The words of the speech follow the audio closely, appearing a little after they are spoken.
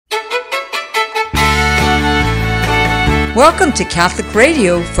Welcome to Catholic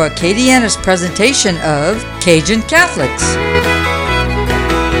Radio for Acadiana's presentation of Cajun Catholics.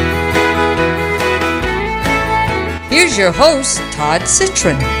 Here's your host, Todd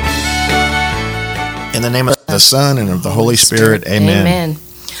Citron. In the name of the Son and of the Holy Spirit, amen. Amen.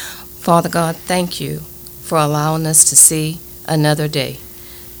 Father God, thank you for allowing us to see another day.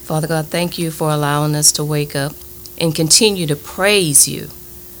 Father God, thank you for allowing us to wake up and continue to praise you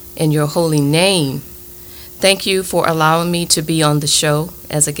in your holy name. Thank you for allowing me to be on the show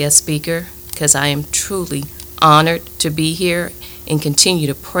as a guest speaker, because I am truly honored to be here and continue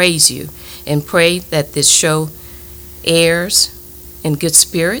to praise you and pray that this show airs in good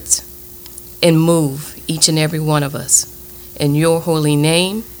spirits and move each and every one of us. In your holy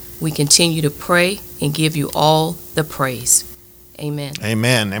name, we continue to pray and give you all the praise. Amen.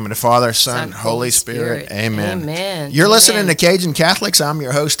 Amen. Name of the Father, Son, Holy Spirit. Amen. Amen. You're listening Amen. to Cajun Catholics. I'm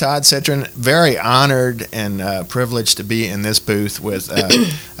your host, Todd Citron. Very honored and privileged to be in this booth with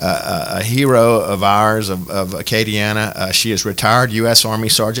a hero of ours, of Acadiana. She is retired U.S. Army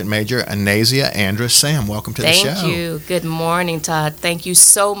Sergeant Major Anasia Andrus. Sam, welcome to the show. Thank you. Good morning, Todd. Thank you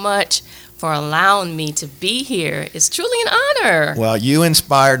so much for allowing me to be here. It's truly an honor. Well, you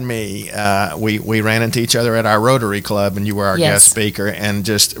inspired me. We ran into each other at our Rotary Club, and you were our guest speaker, and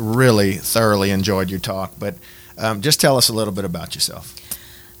just really thoroughly enjoyed your talk. But just tell us a little bit about yourself.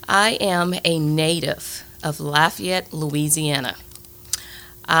 I am a native of Lafayette, Louisiana.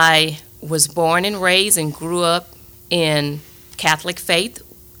 I was born and raised and grew up in Catholic faith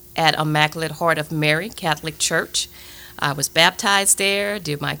at Immaculate Heart of Mary Catholic Church. I was baptized there,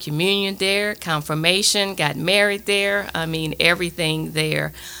 did my communion there, confirmation, got married there. I mean, everything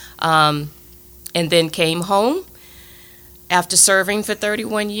there. And then came home after serving for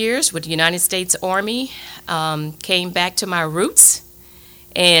 31 years with the United States Army. Came back to my roots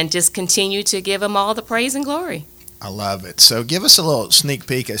and just continued to give them all the praise and glory. I love it. So give us a little sneak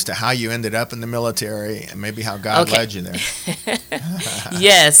peek as to how you ended up in the military and maybe how God led you there.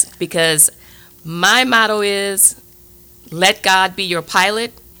 Yes, because my motto is, let God be your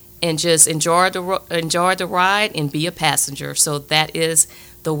pilot and just enjoy the ride and be a passenger. So that is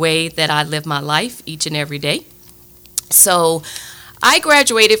the way that I live my life each and every day. So I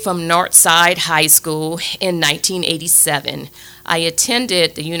graduated from Northside High School in 1987. I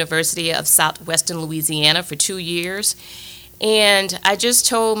attended the University of Southwestern Louisiana for 2 years. And I just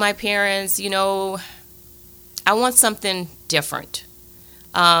told my parents, I want something different.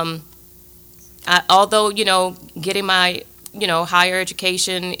 Although, getting my, higher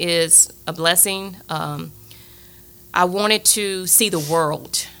education is a blessing, I wanted to see the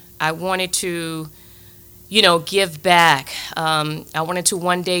world. I wanted to, give back. I wanted to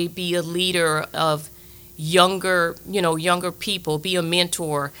one day be a leader of younger people, be a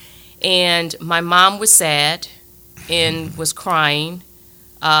mentor. And my mom was sad and was crying.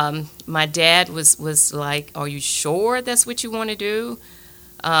 My dad was like, are you sure that's what you want to do?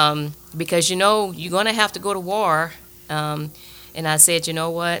 Because, you're going to have to go to war. And I said, you know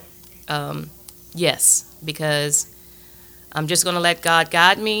what? Yes, because I'm just going to let God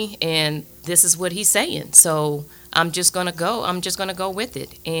guide me, and this is what he's saying. So I'm just going to go. I'm just going to go with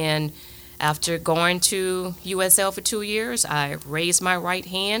it. And after going to USL for 2 years, I raised my right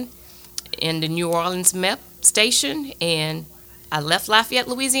hand in the New Orleans MEP station, and I left Lafayette,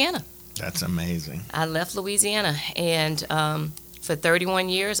 Louisiana. That's amazing. I left Louisiana, and for 31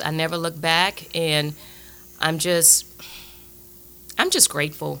 years, I never looked back, and I'm just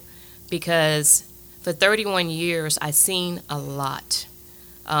grateful, because for 31 years, I've seen a lot.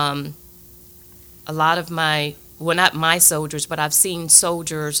 A lot of not my soldiers, but I've seen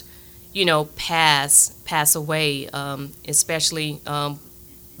soldiers, pass away, especially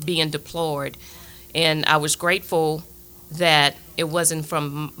being deployed. And I was grateful that it wasn't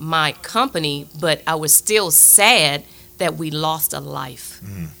from my company, but I was still sad that we lost a life,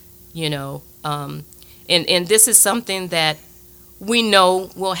 and this is something that we know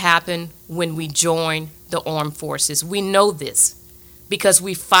will happen when we join the armed forces. We know this because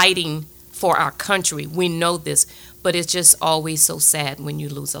we're fighting for our country. We know this, but it's just always so sad when you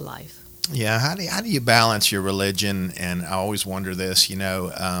lose a life. Yeah, how do you balance your religion? And I always wonder this,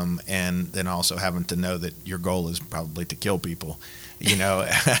 and then also having to know that your goal is probably to kill people.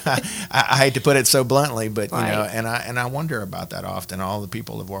 I hate to put it so bluntly, but right. And I wonder about that often. All the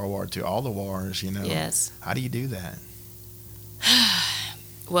people of World War II, all the wars, Yes. How do you do that?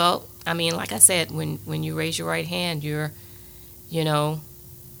 Well, I mean, like I said, when you raise your right hand, you're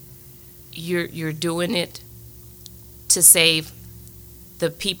doing it to save the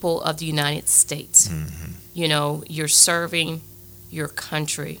people of the United States. Mm-hmm. You're serving your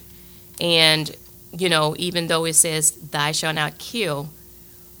country. And even though it says, "Thou shalt not kill,"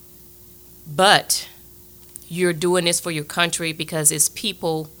 but you're doing this for your country because it's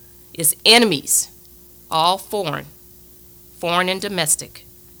people, it's enemies, all foreign and domestic.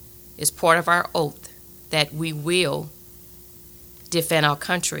 It's part of our oath that we will defend our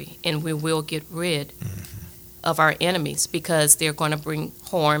country and we will get rid of our enemies because they're going to bring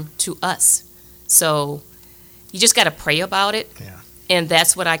harm to us. So you just got to pray about it. Yeah. And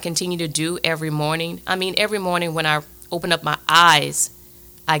that's what I continue to do every morning. I mean, every morning when I open up my eyes,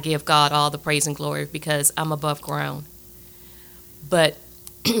 I give God all the praise and glory because I'm above ground. But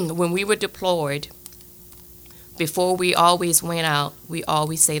when we were deployed, before we always went out, we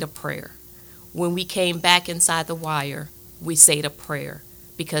always said a prayer. When we came back inside the wire, we said a prayer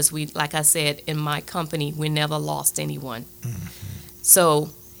because we, like I said, in my company, we never lost anyone.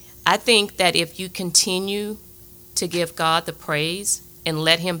 So I think that if you continue to give God the praise and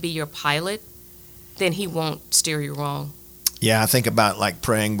let him be your pilot, then he won't steer you wrong. Yeah, I think about like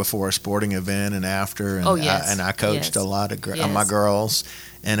praying before a sporting event and after, and I coached a lot of my girls,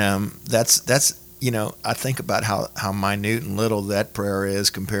 and that's I think about how minute and little that prayer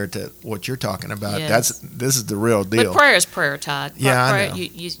is compared to what you're talking about. Yes. This is the real deal. But prayer is prayer, Todd. Yeah, prayer, I know.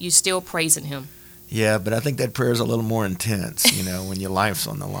 You still praising him. Yeah, but I think that prayer is a little more intense, when your life's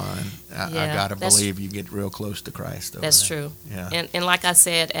on the line. I got to believe you get real close to Christ. That's true. Yeah. And like I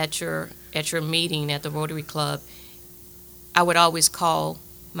said at your meeting at the Rotary Club, I would always call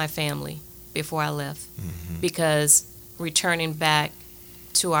my family before I left because returning back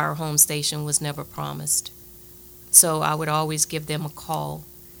to our home station was never promised. So I would always give them a call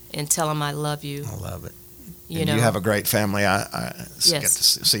and tell them I love you. I love it. You have a great family. I get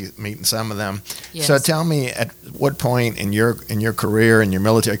to meeting some of them. Yes. So tell me, at what point in your career, in your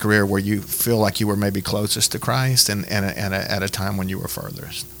military career, where you feel like you were maybe closest to Christ, and at a time when you were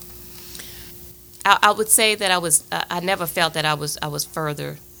furthest? I would say that I never felt that I was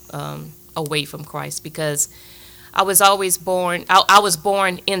further away from Christ because I was always born. I was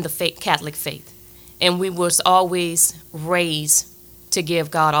born in the Catholic faith, and we was always raised to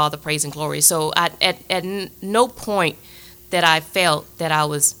give God all the praise and glory. So at no point that I felt that I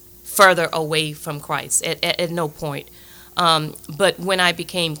was further away from Christ. At no point. But when I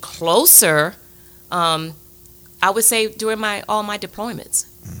became closer, I would say during all my deployments.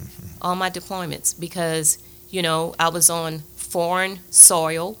 All my deployments, because I was on foreign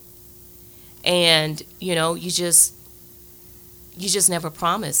soil, and you just never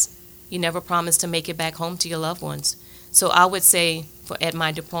promise. You never promise to make it back home to your loved ones. So I would say at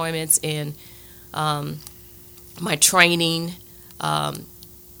my deployments and my training,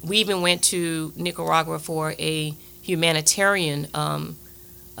 we even went to Nicaragua for a humanitarian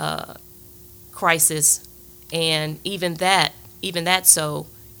crisis, and even that. So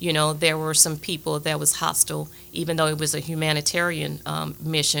there were some people that was hostile, even though it was a humanitarian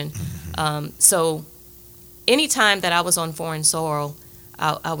mission. So anytime that I was on foreign soil,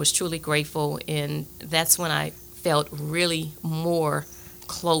 I was truly grateful, and that's when I felt really more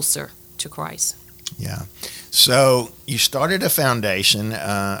closer to Christ. Yeah. So you started a foundation,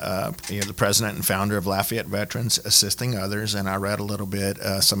 you're the president and founder of Lafayette Veterans Assisting Others, and I read a little bit,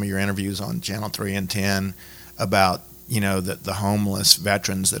 some of your interviews on Channel 3 and 10 about the homeless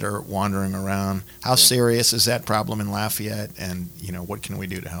veterans that are wandering around. How serious is that problem in Lafayette, and what can we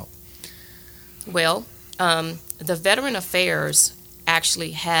do to help? Well, the Veteran Affairs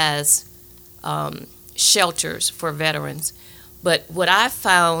actually has shelters for veterans, but what I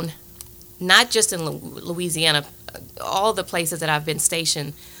found, not just in Louisiana, all the places that I've been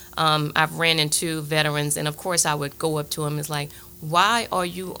stationed, I've ran into veterans, and of course I would go up to them. It's like, why are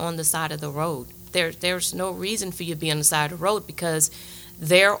you on the side of the road? There's no reason for you to be on the side of the road, because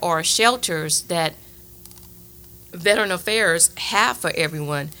there are shelters that Veteran Affairs have for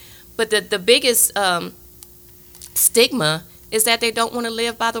everyone. But the biggest stigma is that they don't want to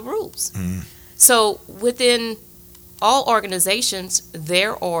live by the rules. So within all organizations,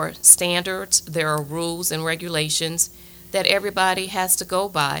 there are standards, there are rules and regulations that everybody has to go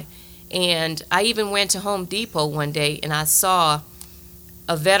by. And I even went to Home Depot one day and I saw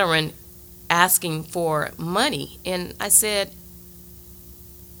a veteran asking for money. And I said,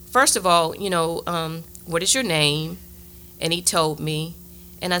 first of all, what is your name? And he told me.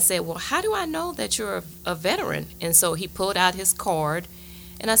 And I said, well, how do I know that you're a veteran? And so he pulled out his card.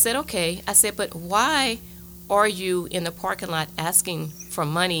 And I said, okay. I said, but why are you in the parking lot asking for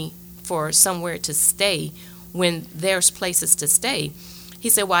money for somewhere to stay when there's places to stay? He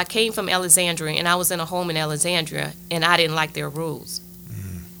said, well, I came from Alexandria, and I was in a home in Alexandria, and I didn't like their rules.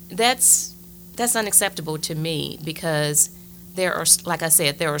 That's unacceptable to me, because there are, like I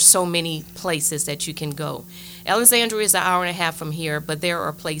said, there are so many places that you can go. Alexandria is an hour and a half from here, but there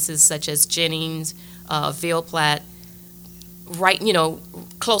are places such as Jennings, Ville Platte, right,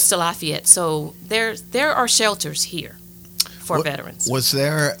 close to Lafayette. So there are shelters here for veterans. Was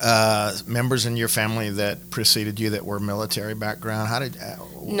there members in your family that preceded you that were military background? How did?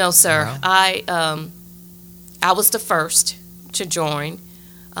 No, sir. No? I was the first to join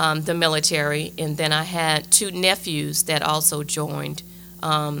the military, and then I had 2 nephews that also joined,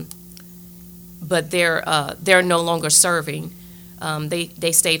 but they're no longer serving.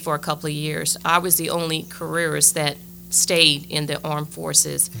 They stayed for a couple of years. I was the only careerist that stayed in the armed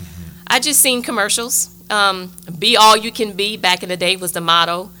forces. Mm-hmm. I just seen commercials. Be all you can be back in the day was the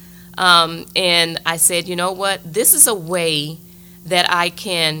motto, and I said, you know what? This is a way that I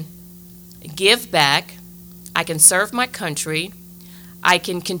can give back. I can serve my country. I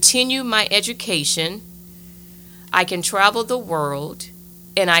can continue my education. I can travel the world,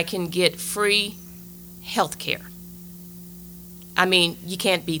 and I can get free health care. I mean, you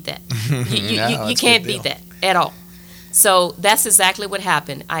can't beat that. You can't beat that at all. So that's exactly what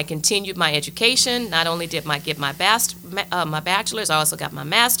happened. I continued my education. Not only did I get my bachelor's, I also got my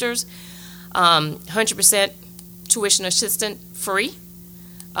master's. 100% tuition assistant free.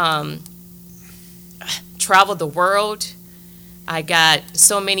 Traveled the world. I got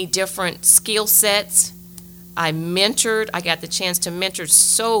so many different skill sets. I got the chance to mentor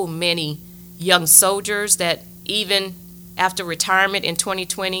so many young soldiers that even after retirement in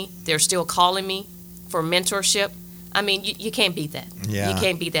 2020, they're still calling me for mentorship. I mean, you can't beat that. Yeah. You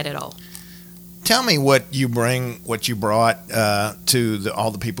can't beat that at all. Tell me what you brought to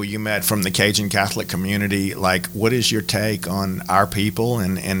all the people you met from the Cajun Catholic community. Like, what is your take on our people,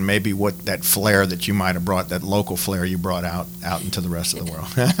 and maybe what that flair that you might have brought, that local flair you brought out into the rest of the world?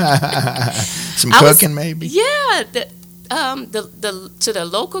 Some cooking, maybe? Yeah. To the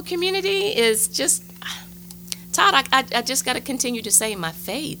local community is just, Todd, I just got to continue to say my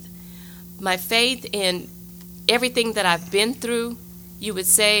faith. My faith in everything that I've been through. You would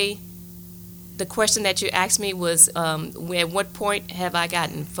say, the question that you asked me was, at what point have I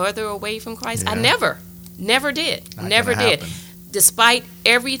gotten further away from Christ? Yeah. I never did. Despite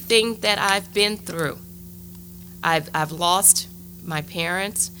everything that I've been through. I've lost my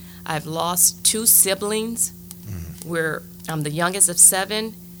parents. I've lost 2 siblings. Where I'm the youngest of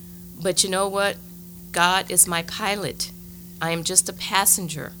 7. But you know what? God is my pilot. I am just a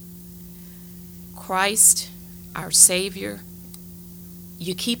passenger. Christ, our Savior,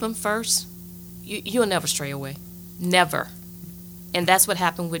 you keep him first, you'll never stray away. Never. And that's what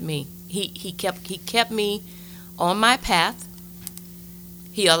happened with me. He kept me on my path.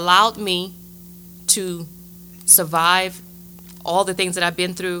 He allowed me to survive all the things that I've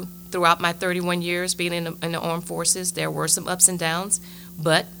been through throughout my 31 years being in the armed forces. There were some ups and downs,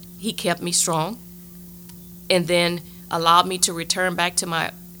 but he kept me strong, and then allowed me to return back to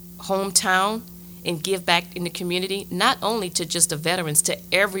my hometown and give back in the community, not only to just the veterans, to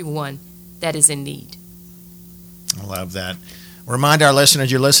everyone that is in need. I love that. Remind our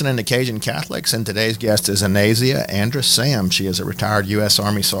listeners you're listening to Cajun Catholics, and today's guest is Anazia Andrus Sam. She is a retired U.S.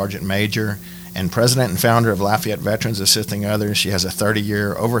 Army Sergeant Major and president and founder of Lafayette Veterans Assisting Others. She has a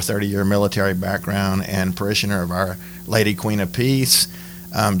over 30-year military background and parishioner of Our Lady Queen of Peace.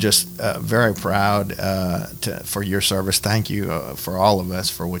 Just very proud for your service. Thank you for all of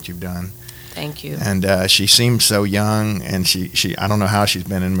us for what you've done. Thank you. And she seems so young, and she I don't know how she's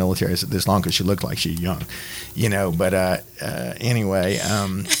been in the military this long, because she looked like she's young, But anyway,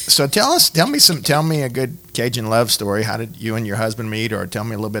 so tell me a good Cajun love story. How did you and your husband meet, or tell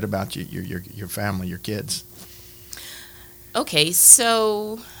me a little bit about your family, your kids? Okay,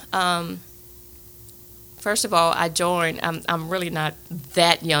 so first of all, I joined. I'm really not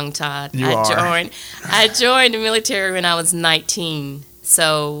that young, Todd. I joined the military when I was 19.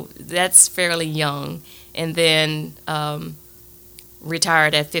 So that's fairly young, and then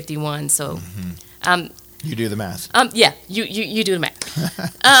retired at 51. So, you do the math. Yeah, you do the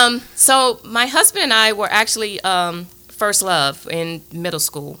math. So my husband and I were actually first love in middle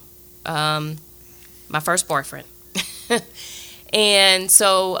school. My first boyfriend, and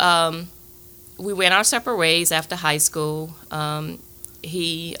so we went our separate ways after high school.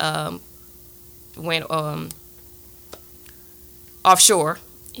 He went offshore.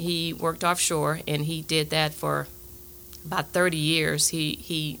 He worked offshore, and he did that for about 30 years.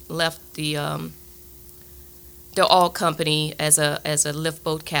 He left the oil company as a lift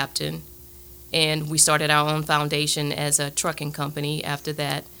boat captain, and we started our own foundation as a trucking company after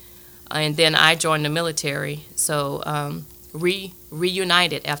that. And then I joined the military, so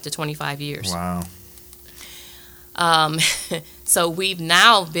reunited after 25 years. Wow. Um, so we've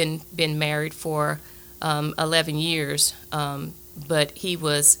now been married for 11 years, but he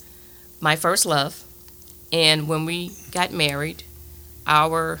was my first love. And when we got married,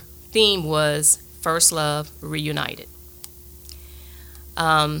 our theme was First Love Reunited.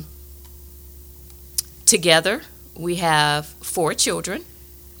 Together, we have 4 children.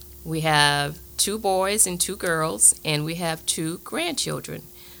 We have 2 boys and 2 girls, and we have 2 grandchildren,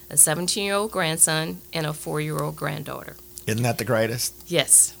 a 17-year-old grandson and a 4-year-old granddaughter. Isn't that the greatest?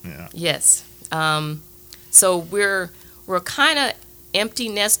 Yes. Yeah. Yes. So we're kind of empty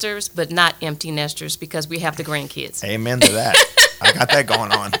nesters, but not empty nesters because we have the grandkids. Amen to that. I got that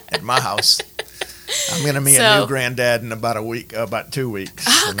going on at my house. I'm going to be a new granddad in about 2 weeks.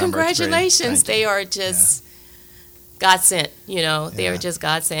 Oh, congratulations. They are just God sent, They are just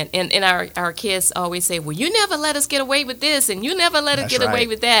God sent. And our kids always say, well, you never let us get away with this, and you never let us get away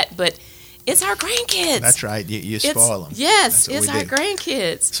with that. But it's our grandkids. That's right. You spoil them. Yes, it's our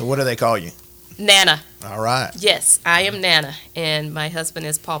grandkids. So what do they call you? Nana. All right. Yes, I am Nana, and my husband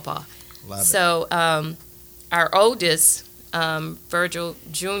is Pawpaw. Love it. So our oldest, Virgil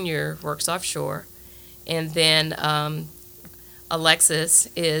Jr., works offshore. And then Alexis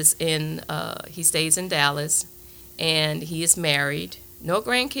he stays in Dallas, and he is married. No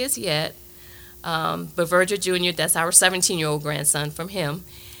grandkids yet, but Virgil Jr., that's our 17-year-old grandson from him.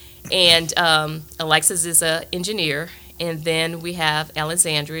 And Alexis is an engineer. And then we have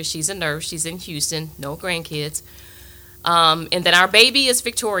Alexandria. She's a nurse. She's in Houston. No grandkids. And then our baby is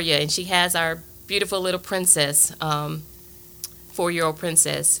Victoria, and she has our beautiful little princess, 4-year-old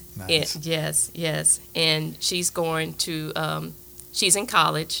princess. Nice. Yes. And she's going to, she's in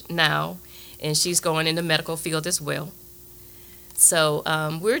college now, and she's going in the medical field as well. So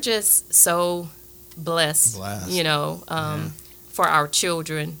we're just so blessed. For our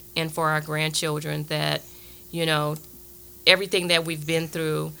children and for our grandchildren that, everything that we've been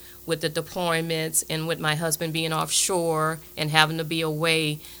through with the deployments and with my husband being offshore and having to be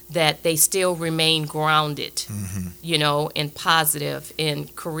away, that they still remain grounded, and positive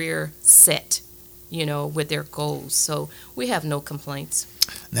and career set, with their goals. So we have no complaints.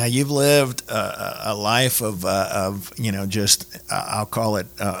 Now you've lived a life of I'll call it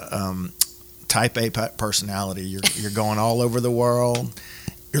type A personality. You're going all over the world.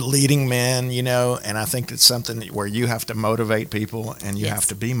 You're leading men, and I think it's something where you have to motivate people and you have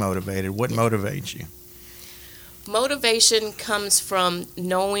to be motivated. What motivates you? Motivation comes from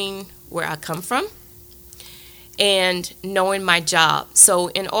knowing where I come from and knowing my job. So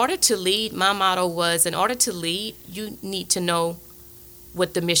in order to lead, my motto was, in order to lead, you need to know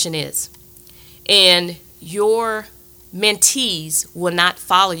what the mission is. And your mentees will not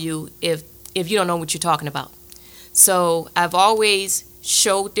follow you if you don't know what you're talking about. So I've always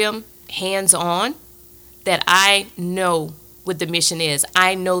showed them hands-on that I know what the mission is.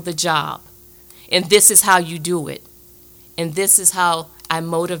 I know the job. And this is how you do it. And this is how I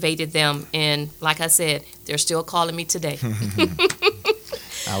motivated them. And like I said, they're still calling me today.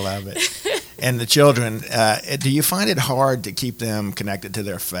 I love it. And the children, do you find it hard to keep them connected to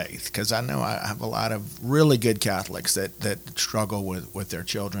their faith? Because I know I have a lot of really good Catholics that struggle with their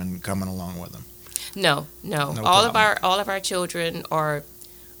children coming along with them. No. All of our children are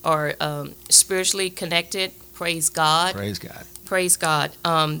spiritually connected. Praise God.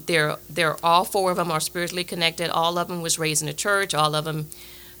 They're all 4 of them are spiritually connected. All of them was raised in the church. All of them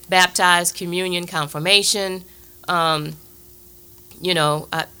baptized, communion, confirmation.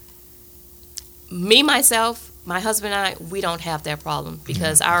 Me, myself, my husband and I, we don't have that problem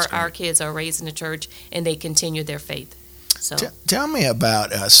because our kids are raised in the church and they continue their faith. So tell me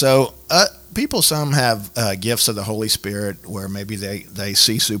about people. Some have gifts of the Holy Spirit where maybe they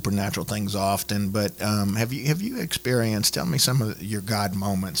see supernatural things often. But have you experienced? Tell me some of your God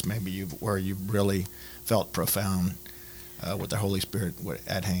moments, maybe where you really felt profound with the Holy Spirit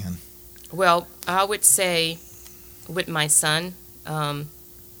at hand. Well, I would say with my son, I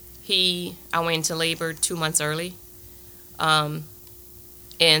went into labor 2 months early, and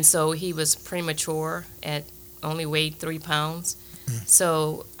so he was premature at only weighed 3 pounds.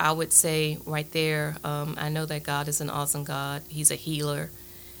 So I would say right there, I know that God is an awesome God. He's a healer.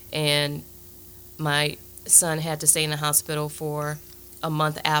 And my son had to stay in the hospital for a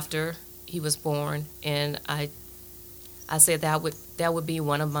month after he was born. And I said that would be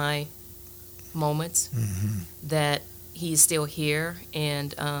one of my moments, that he's still here.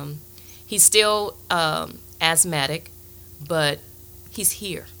 And he's still asthmatic, but he's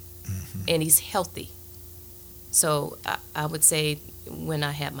here and he's healthy. So I would say when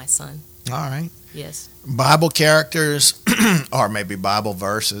I had my son. All right. Yes. Bible characters or maybe Bible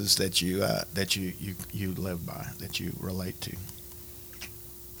verses that you live by, that you relate to.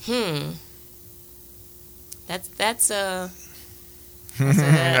 That's a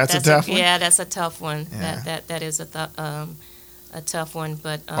That's a tough one. Yeah, that's a tough one. Yeah. That is a tough one.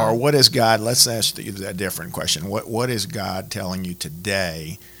 But Or what is God? Let's ask you a different question. What is God telling you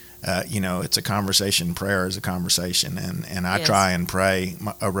today? It's a conversation. Prayer is a conversation, and I Yes. try and pray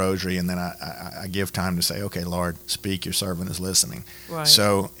a rosary, and then I give time to say, okay, Lord, speak. Your servant is listening. Right.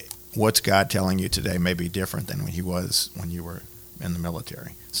 So, what's God telling you today? May be different than when He was when you were in the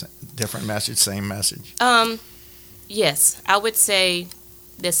military. Different message, same message. Yes, I would say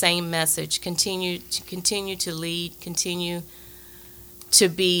the same message. Continue to lead. Continue to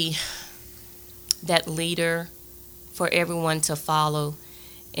be that leader for everyone to follow.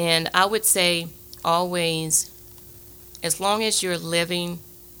 And I would say always, as long as you're living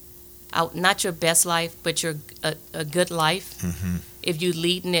out not your best life, but a good life, Mm-hmm. if you're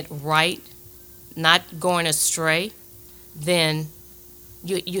leading it right, not going astray, then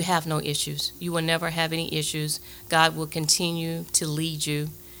you have no issues. You will never have any issues. God will continue to lead you.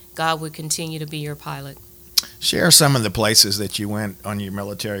 God will continue to be your pilot. Share some of the places that you went on your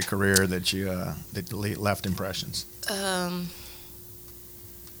military career that you left impressions.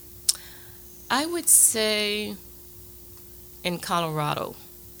 I would say in Colorado.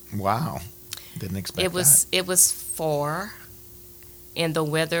 Wow, didn't expect It was far, and the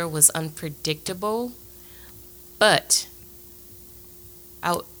weather was unpredictable, but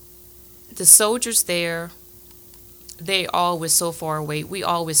the soldiers there, they all were so far away. We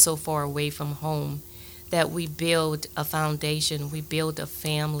all were so far away from home that we built a foundation. We built a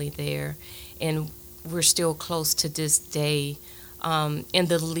family there, and we're still close to this day. And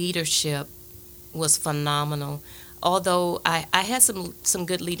the leadership was phenomenal. Although I had some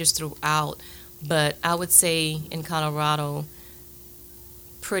good leaders throughout, but I would say in Colorado,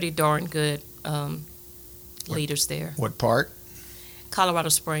 pretty darn good leaders there. What part? Colorado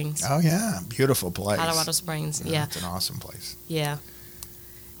Springs. Oh yeah, beautiful place. Colorado Springs, yeah. It's an awesome place. Yeah.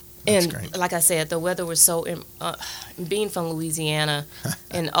 That's And great. like I said, the weather was so, being from Louisiana,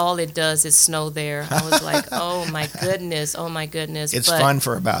 and all it does is snow there. I was like, oh my goodness. It's But fun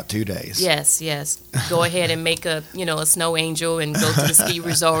for about 2 days. Yes. Go ahead and make a snow angel and go to the ski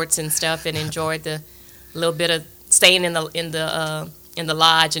resorts and stuff and enjoy the little bit of staying in the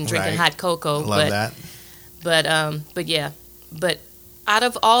lodge and drinking Right. hot cocoa. Love that. But out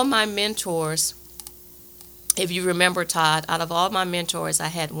of all my mentors, if you remember, Todd, out of all my mentors, I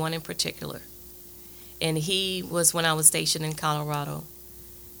had one in particular. And he was when I was stationed in Colorado.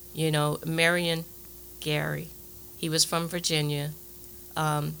 Marion Gary. He was from Virginia.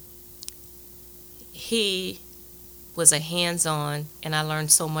 He was a hands-on, and I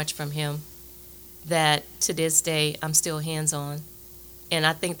learned so much from him that to this day, I'm still hands-on. And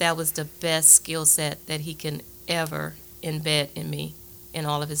I think that was the best skill set that he can ever embed in me, in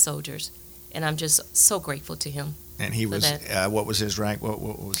all of his soldiers. And I'm just so grateful to him. And he was, that. what was his rank? What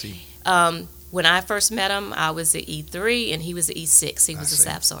was he? When I first met him, I was the E3 and he was the E6. He was a see.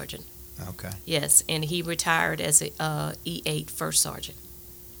 staff sergeant. Okay. Yes, and he retired as a E8 first sergeant.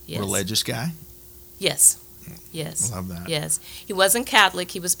 Yes. Religious guy? Yes. Love that. Yes. He wasn't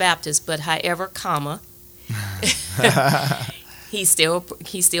Catholic, he was Baptist, but however, he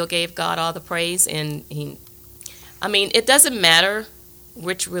still gave God all the praise, and it doesn't matter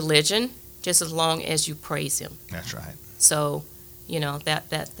which religion, just as long as you praise him. That's right. So,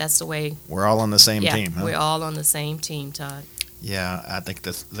 that's the way. We're all on the same team, huh? We're all on the same team, Todd. Yeah, I think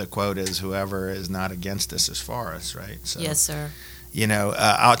the quote is, whoever is not against us is for us, right? So, Yes, sir.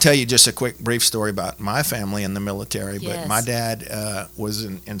 I'll tell you just a quick, brief story about my family in the military. But Yes. my dad was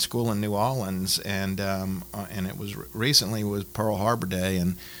in school in New Orleans, and it was recently was Pearl Harbor Day,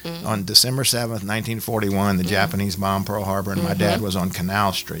 and on December 7th, 1941, the Japanese bombed Pearl Harbor, and my dad was on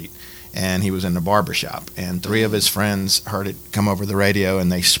Canal Street, and he was in the barbershop, and three of his friends heard it come over the radio, and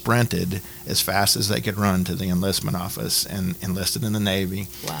they sprinted as fast as they could run to the enlistment office and enlisted in the Navy.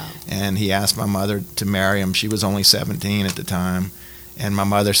 Wow. And he asked my mother to marry him. She was only 17 at the time. And my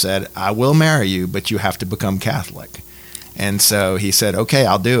mother said, I will marry you, but you have to become Catholic. And so he said, okay,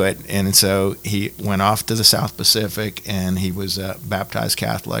 I'll do it. And so he went off to the South Pacific, and he was baptized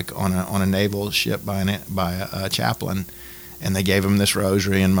Catholic on a naval ship by a chaplain. And they gave him this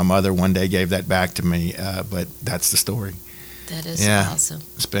rosary, and my mother one day gave that back to me. But that's the story. That is awesome.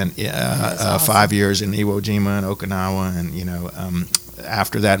 Spent awesome. 5 years in Iwo Jima and Okinawa, and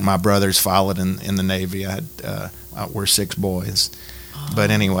after that, my brothers followed in the Navy. We're 6 boys.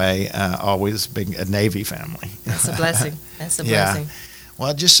 But anyway, always been a Navy family. That's a blessing. That's a Yeah. blessing.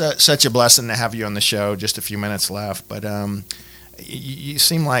 Well, just such a blessing to have you on the show. Just a few minutes left, but you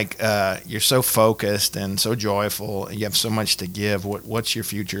seem like you're so focused and so joyful. You have so much to give. What's your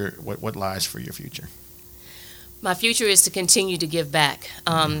future? What lies for your future? My future is to continue to give back.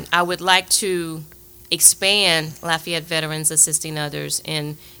 I would like to expand Lafayette Veterans Assisting Others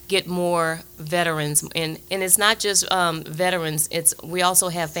and get more veterans. And it's not just veterans. We also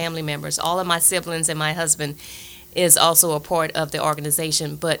have family members. All of my siblings and my husband is also a part of the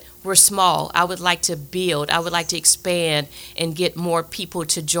organization, but we're small. I would like to build, I would like to expand and get more people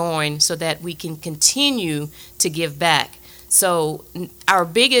to join so that we can continue to give back. So our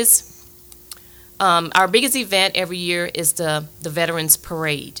biggest event every year is the Veterans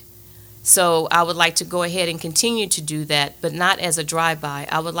Parade. So I would like to go ahead and continue to do that, but not as a drive-by.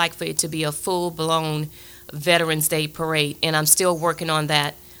 I would like for it to be a full-blown Veterans Day parade, and I'm still working on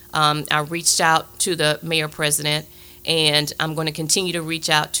that. I reached out to the mayor-president, and I'm going to continue to reach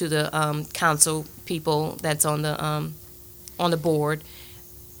out to the council people that's on the board,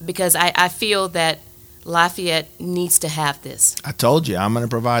 because I feel that Lafayette needs to have this. I told you I'm going to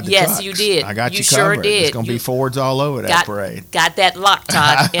provide the Yes, trucks. you did. I got you sure covered. did. It's going to be Fords all over that parade. Got that locked,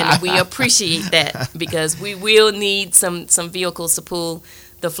 Todd, and we appreciate that because we will need some vehicles to pull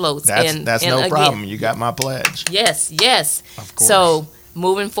the floats. That's no problem. You got my pledge. Yes. Of course. So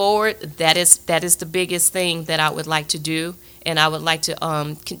moving forward, that is the biggest thing that I would like to do, and I would like to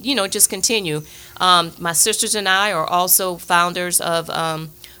just continue. My sisters and I are also founders of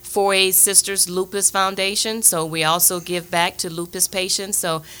 4A Sisters Lupus Foundation, so we also give back to lupus patients.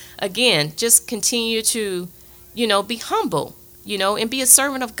 So again, just continue to, be humble, and be a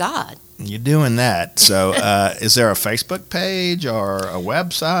servant of God. You're doing that. So is there a Facebook page or a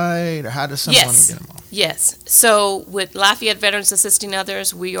website, or how does someone get them on? Yes. So with Lafayette Veterans Assisting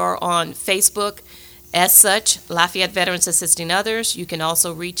Others, we are on Facebook as such, Lafayette Veterans Assisting Others. You can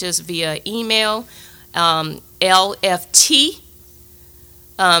also reach us via email, LFT,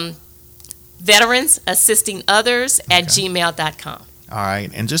 Veterans Assisting Others at gmail.com. All right.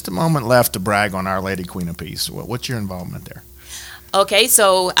 And just a moment left to brag on Our Lady Queen of Peace. What's your involvement there? Okay,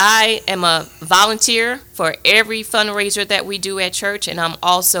 so I am a volunteer for every fundraiser that we do at church, and I'm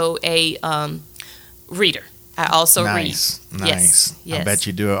also a reader. I also read. Nice. Yes. I bet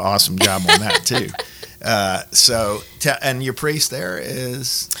you do an awesome job on that too. And your priest there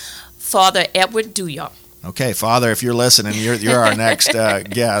is? Father Edward Duyar. Okay, Father, if you're listening, you're our next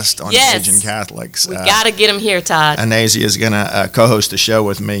guest on Cajun Catholics. We got to get him here, Todd. Anasia is going to co-host a show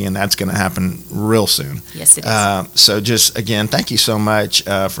with me, and that's going to happen real soon. Yes, it is. So just, again, thank you so much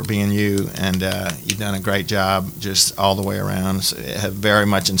for being you, and you've done a great job just all the way around. So it have very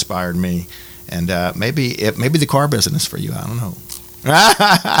much inspired me, and maybe the car business for you, I don't know.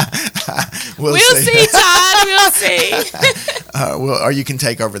 We'll see, Todd. We'll see. Or you can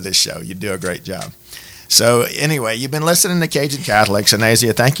take over this show. You do a great job. So anyway, you've been listening to Cajun Catholics. And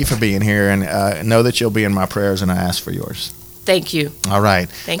Asia, thank you for being here, and know that you'll be in my prayers, and I ask for yours. Thank you. All right.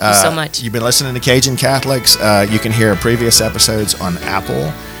 Thank you so much. You've been listening to Cajun Catholics. You can hear previous episodes on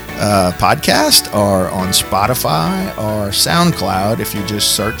Apple Podcast or on Spotify or SoundCloud if you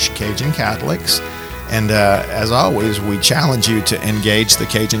just search Cajun Catholics. And as always, we challenge you to engage the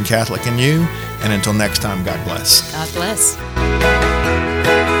Cajun Catholic in you. And until next time, God bless. God bless.